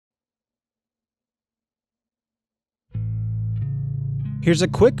Here's a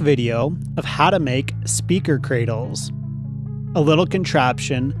quick video of how to make speaker cradles, a little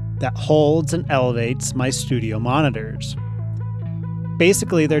contraption that holds and elevates my studio monitors.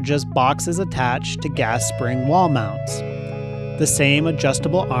 Basically, they're just boxes attached to gas spring wall mounts, the same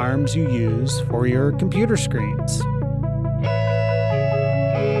adjustable arms you use for your computer screens.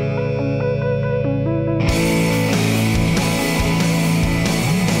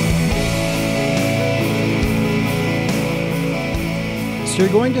 So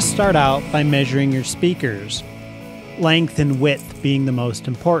you're going to start out by measuring your speakers, length and width being the most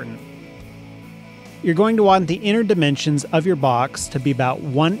important. You're going to want the inner dimensions of your box to be about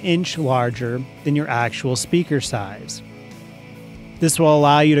 1 inch larger than your actual speaker size. This will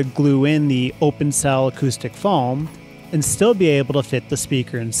allow you to glue in the open cell acoustic foam and still be able to fit the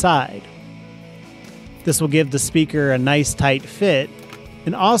speaker inside. This will give the speaker a nice tight fit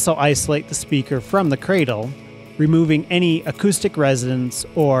and also isolate the speaker from the cradle, removing any acoustic resonance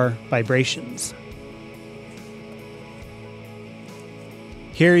or vibrations.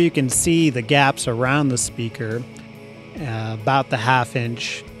 Here you can see the gaps around the speaker, about the 1/2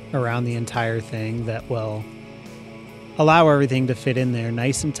 inch around the entire thing, that will allow everything to fit in there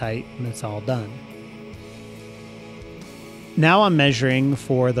nice and tight when it's all done. Now I'm measuring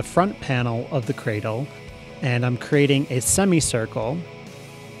for the front panel of the cradle, and I'm creating a semicircle,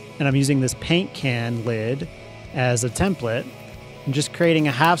 and I'm using this paint can lid as a template. I'm just creating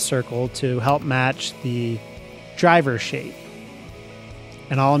a half circle to help match the driver shape.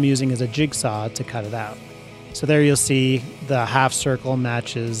 And all I'm using is a jigsaw to cut it out. So there you'll see the half circle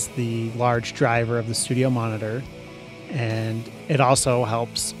matches the large driver of the studio monitor, and it also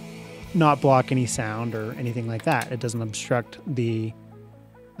helps not block any sound or anything like that. It doesn't obstruct the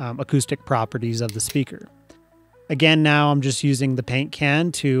acoustic properties of the speaker. Again, now I'm just using the paint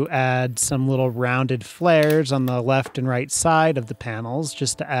can to add some little rounded flares on the left and right side of the panels,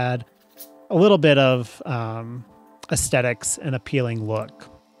 just to add a little bit of aesthetics and appealing look,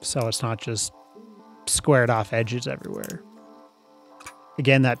 so it's not just squared off edges everywhere.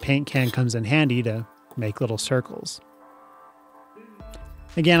 Again, that paint can comes in handy to make little circles.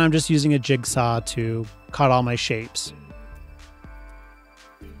 Again, I'm just using a jigsaw to cut all my shapes.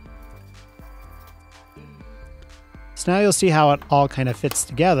 So now you'll see how it all kind of fits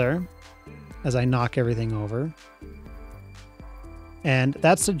together as I knock everything over. And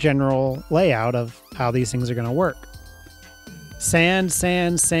that's the general layout of how these things are going to work. Sand,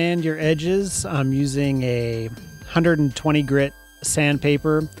 sand, sand your edges. I'm using a 120 grit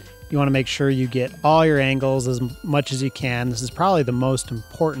sandpaper. You want to make sure you get all your angles as much as you can. This is probably the most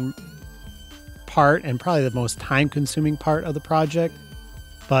important part and probably the most time-consuming part of the project.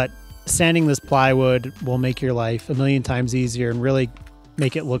 But sanding this plywood will make your life a million times easier and really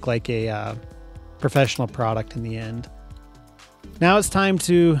make it look like a professional product in the end. Now it's time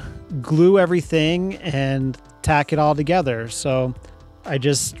to glue everything and tack it all together. So I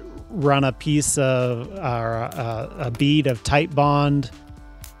just run a piece of a bead of Tight Bond.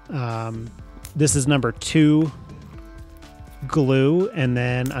 This is number 2 glue, and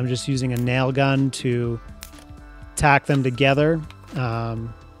then I'm just using a nail gun to tack them together.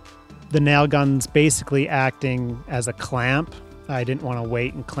 The nail gun's basically acting as a clamp. I didn't want to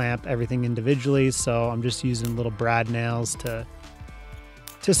wait and clamp everything individually, so I'm just using little brad nails to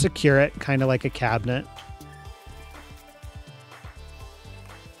secure it, kind of like a cabinet.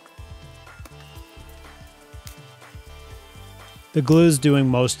 The glue's doing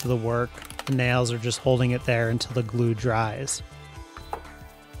most of the work. The nails are just holding it there until the glue dries.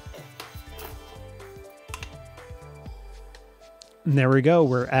 And there we go.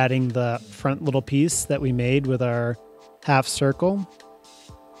 We're adding the front little piece that we made with our half circle.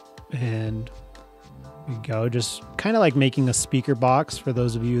 And we go, just kind of like making a speaker box. For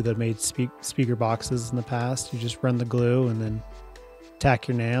those of you that made speaker boxes in the past, you just run the glue and then tack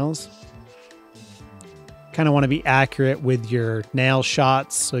your nails. Kind of want to be accurate with your nail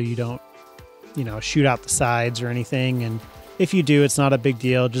shots so you don't, shoot out the sides or anything. And if you do, it's not a big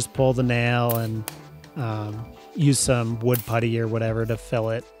deal. Just pull the nail and use some wood putty or whatever to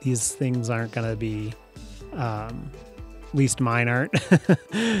fill it. These things aren't going to be, at least mine aren't,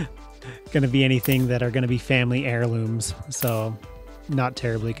 going to be anything that are going to be family heirlooms. So not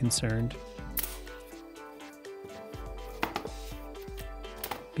terribly concerned.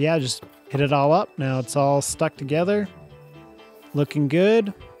 But yeah, just hit it all up. Now it's all stuck together. Looking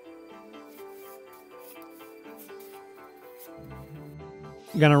good.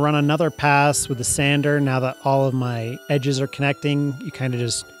 I'm going to run another pass with the sander. Now that all of my edges are connecting, you kind of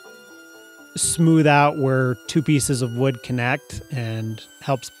just smooth out where 2 pieces of wood connect and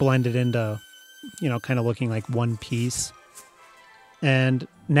helps blend it into, kind of looking like one piece. And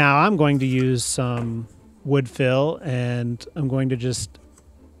now I'm going to use some wood fill, and I'm going to just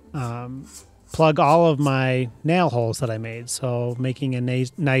plug all of my nail holes that I made. So making a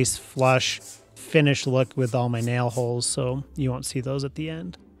nice flush finished look with all my nail holes, so you won't see those at the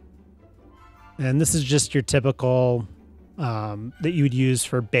end. And this is just your typical that you would use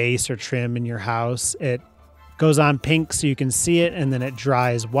for base or trim in your house. It goes on pink so you can see it, and then it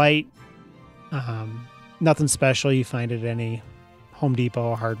dries white. Nothing special. You find it at any Home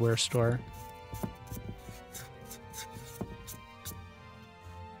Depot hardware store.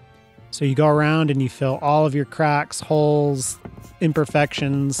 So you go around and you fill all of your cracks, holes,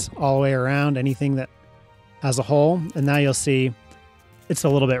 imperfections all the way around, anything that has a hole. And now you'll see it's a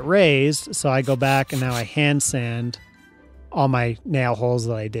little bit raised. So I go back and now I hand sand all my nail holes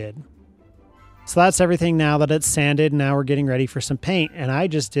that I did. So that's everything now that it's sanded. Now we're getting ready for some paint. And I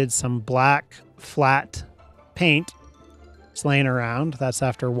just did some black flat paint. It's laying around. That's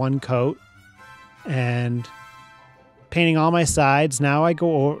after one coat. And painting all my sides. Now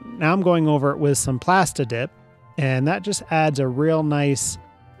I'm going over it with some Plastidip, and that just adds a real nice.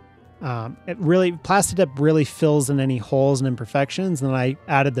 Plastidip really fills in any holes and imperfections. And then I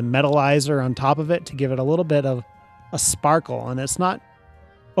added the metallizer on top of it to give it a little bit of a sparkle, and it's not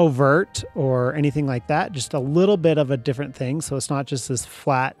overt or anything like that. Just a little bit of a different thing. So it's not just this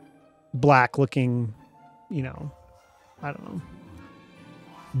flat, black looking, I don't know,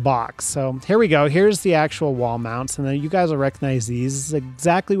 box. So here we go. Here's the actual wall mounts, and then you guys will recognize these. This is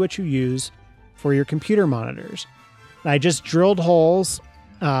exactly what you use for your computer monitors. And I just drilled holes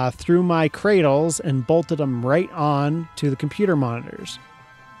through my cradles and bolted them right on to the computer monitors.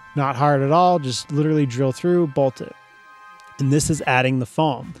 Not hard at all. Just literally drill through, bolt it. And this is adding the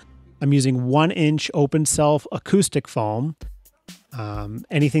foam. I'm using 1-inch open self acoustic foam.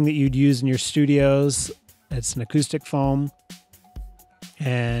 Anything that you'd use in your studios, it's an acoustic foam.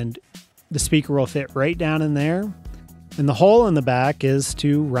 And the speaker will fit right down in there. And the hole in the back is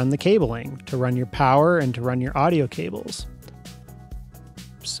to run the cabling, to run your power and to run your audio cables.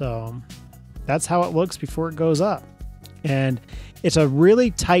 So that's how it looks before it goes up. And it's a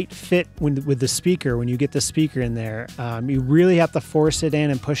really tight fit with the speaker. When you get the speaker in there, you really have to force it in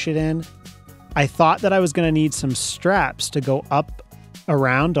and push it in. I thought that I was going to need some straps to go up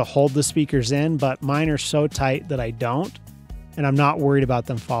around to hold the speakers in, but mine are so tight that I don't. And I'm not worried about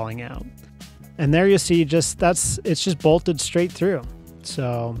them falling out. And there you see, it's just bolted straight through.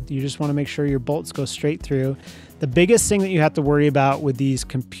 So you just want to make sure your bolts go straight through. The biggest thing that you have to worry about with these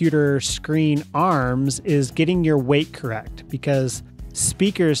computer screen arms is getting your weight correct, because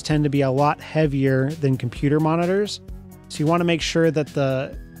speakers tend to be a lot heavier than computer monitors. So you want to make sure that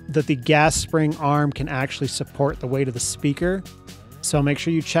the gas spring arm can actually support the weight of the speaker. So make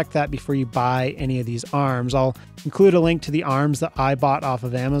sure you check that before you buy any of these arms. I'll include a link to the arms that I bought off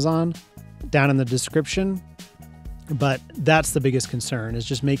of Amazon down in the description. But that's the biggest concern, is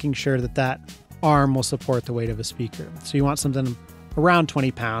just making sure that arm will support the weight of a speaker. So you want something around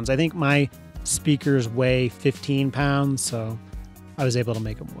 20 pounds. I think my speakers weigh 15 pounds, so I was able to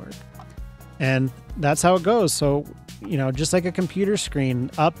make them work. And that's how it goes. So, just like a computer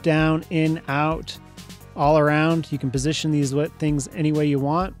screen, up, down, in, out, all around. You can position these things any way you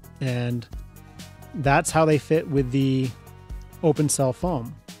want, and that's how they fit with the open cell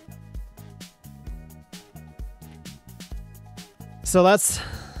foam. So that's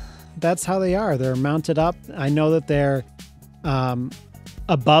how they are. They're mounted up. I know that they're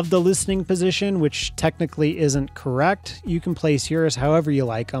above the listening position, which technically isn't correct. You can place yours however you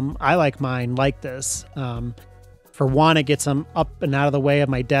like them. I like mine like this. For one, it gets them up and out of the way of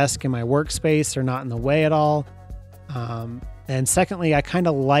my desk and my workspace. They're not in the way at all. And secondly, I kind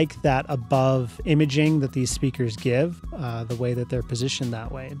of like that above imaging that these speakers give, the way that they're positioned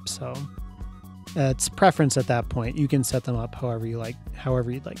that way. So it's preference at that point. You can set them up however you'd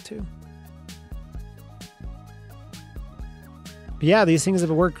like to. But yeah, these things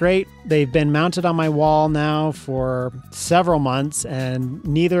have worked great. They've been mounted on my wall now for several months, and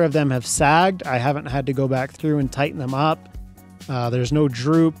neither of them have sagged. I haven't had to go back through and tighten them up. There's no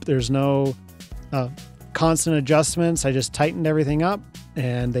droop. There's no constant adjustments. I just tightened everything up,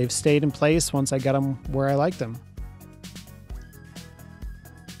 and they've stayed in place once I got them where I liked them.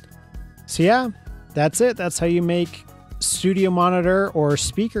 So yeah, that's it. That's how you make studio monitor or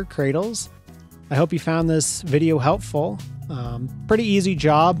speaker cradles. I hope you found this video helpful. Pretty easy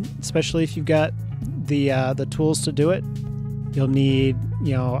job, especially if you've got the tools to do it. You'll need,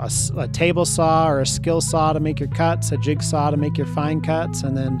 a table saw or a skill saw to make your cuts, a jigsaw to make your fine cuts,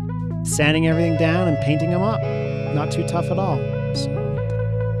 and then sanding everything down and painting them up. Not too tough at all.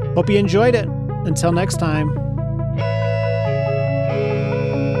 So, hope you enjoyed it. Until next time.